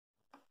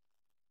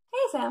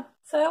Sam.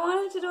 So I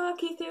wanted to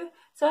walk you through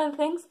some of the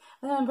things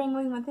that I'm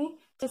bringing with me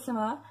to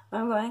Samoa,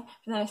 where I'm going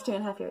for the next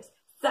 2.5 years.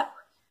 So,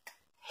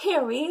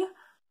 here we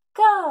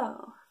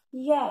go!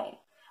 Yay!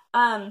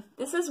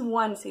 This is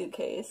one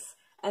suitcase,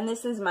 and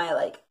this is my,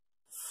 like,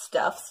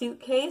 stuff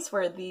suitcase,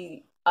 where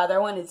the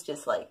other one is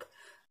just, like,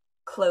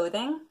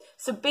 clothing.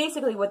 So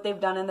basically what they've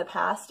done in the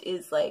past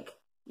is, like,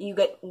 you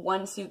get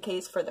one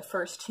suitcase for the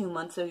first 2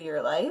 months of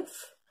your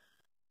life.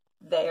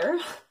 There.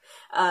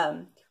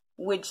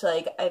 Which,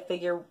 like, I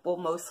figure will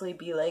mostly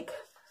be, like,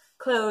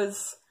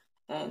 clothes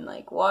and,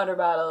 like, water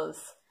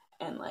bottles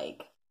and,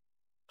 like,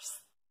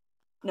 just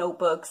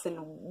notebooks and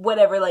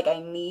whatever, like, I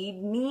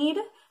need.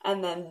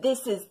 And then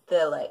this is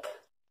the, like,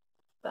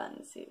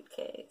 fun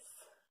suitcase.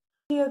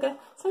 Yoga.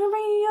 So I'm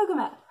bringing a yoga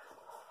mat.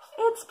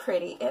 It's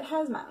pretty. It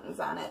has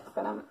mountains on it,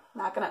 but I'm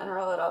not going to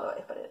unroll it all the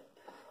way, but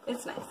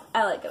it's nice.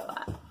 I like it a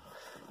lot.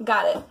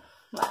 Got it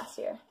last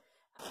year.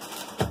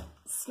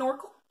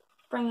 Snorkel.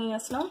 Bringing a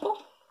snorkel.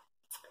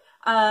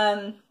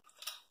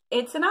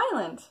 It's an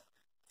island.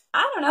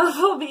 I don't know if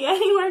we'll be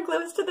anywhere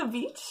close to the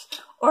beach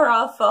or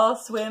I'll fall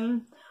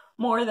swim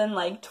more than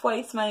like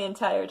twice my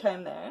entire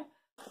time there.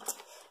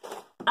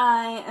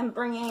 I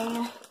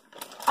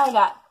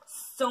got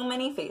so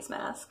many face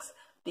masks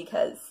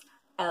because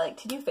I like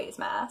to do face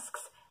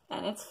masks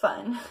and it's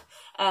fun.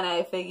 And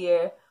I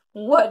figure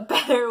what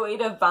better way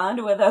to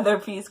bond with other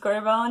Peace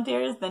Corps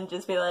volunteers than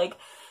just be like,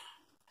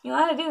 you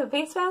want to do a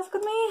face mask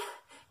with me?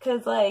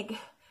 Because, like,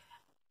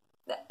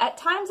 at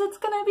times it's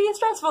gonna be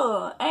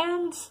stressful,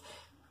 and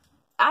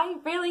I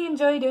really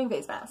enjoy doing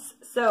face masks.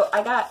 So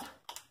I got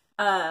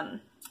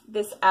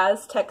this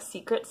Aztec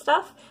Secret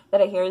stuff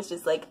that I hear is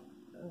just, like,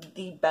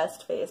 the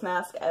best face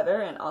mask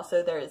ever, and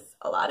also there's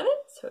a lot of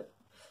it, so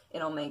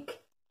it'll make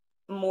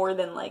more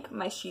than, like,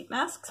 my sheet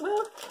masks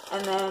will.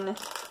 And then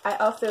I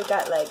also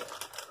got, like,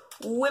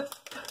 whip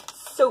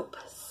soap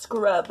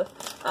scrub,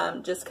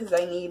 just because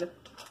I need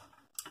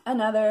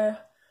another,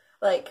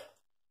 like,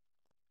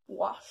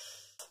 wash.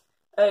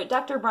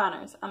 Dr.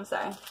 Bronner's, I'm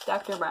sorry,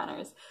 Dr.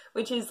 Bronner's,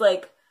 which is,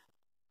 like,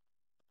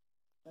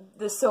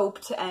 the soap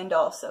to end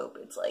all soap.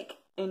 It's, like,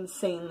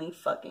 insanely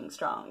fucking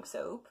strong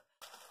soap.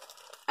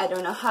 I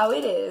don't know how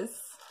it is,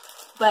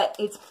 but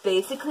it's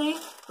basically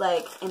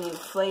like an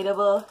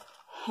inflatable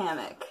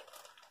hammock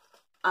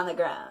on the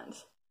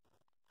ground.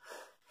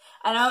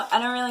 I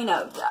don't really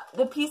know.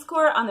 The Peace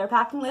Corps on their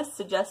packing list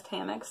suggest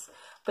hammocks,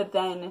 but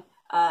then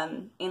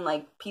in,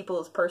 like,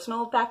 people's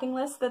personal packing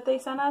lists that they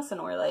sent us,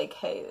 and we're like,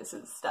 hey, this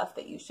is stuff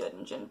that you should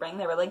and shouldn't bring.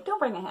 They were like, don't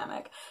bring a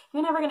hammock.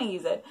 You're never gonna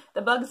use it.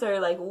 The bugs are,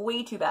 like,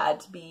 way too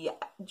bad to be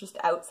just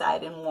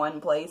outside in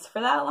one place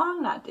for that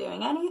long, not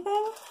doing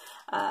anything,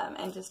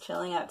 and just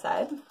chilling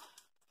outside.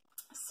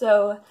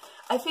 So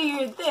I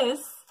figured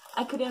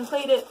I could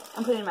inflate it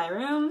and put it in my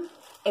room.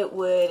 It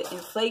would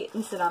inflate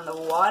and sit on the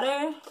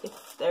water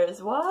if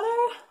there's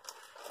water.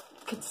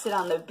 It could sit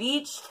on the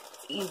beach.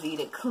 Easy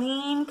to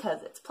clean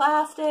because it's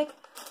plastic.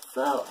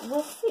 So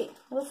we'll see.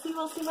 We'll see.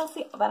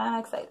 But I'm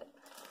excited.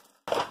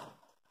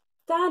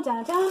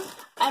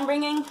 I'm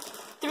bringing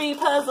 3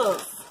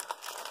 puzzles.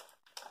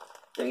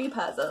 3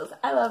 puzzles.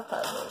 I love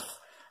puzzles.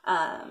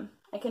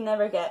 I can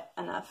never get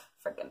enough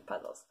freaking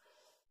puzzles.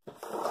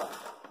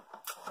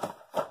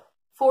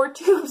 4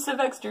 tubes of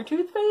extra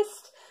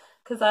toothpaste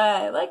because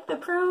I like the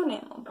Pro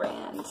Nail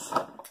brand.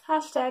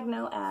 Hashtag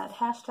no ad.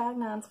 Hashtag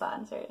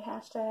non-sponsored.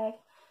 Hashtag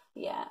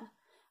yeah.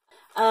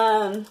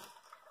 I'm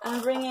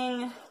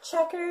bringing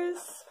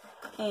checkers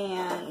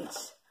and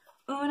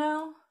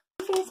Uno.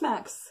 Face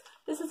masks.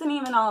 This isn't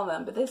even all of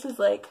them, but this is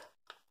like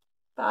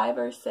 5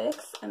 or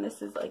 6, and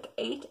this is like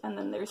 8, and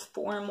then there's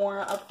 4 more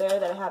up there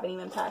that I haven't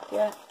even packed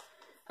yet.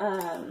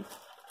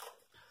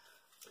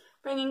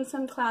 Bringing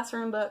some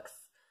classroom books.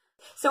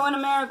 So in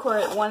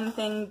AmeriCorps, one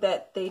thing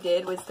that they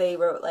did was they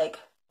wrote, like,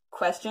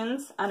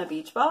 questions on a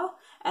beach ball,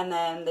 and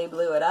then they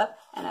blew it up,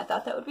 and I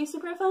thought that would be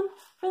super fun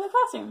for the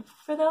classroom,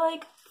 for the,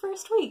 like,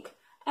 first week.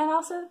 And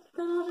also,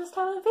 then I'll just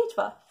have a beach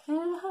ball, and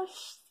it'll have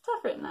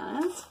stuff written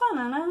on it. It's fun,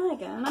 and I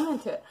like it, and I'm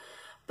into it.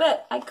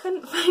 But I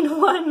couldn't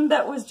find one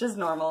that was just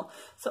normal,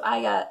 so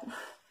I got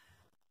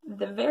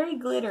the very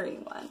glittery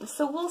one.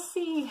 So we'll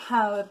see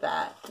how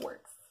that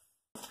works.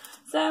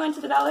 So I went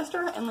to the dollar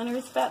store and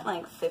literally spent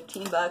like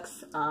 15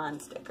 bucks on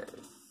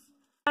stickers.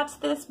 That's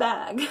this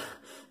bag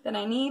that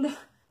I need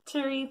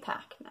to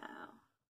repack now.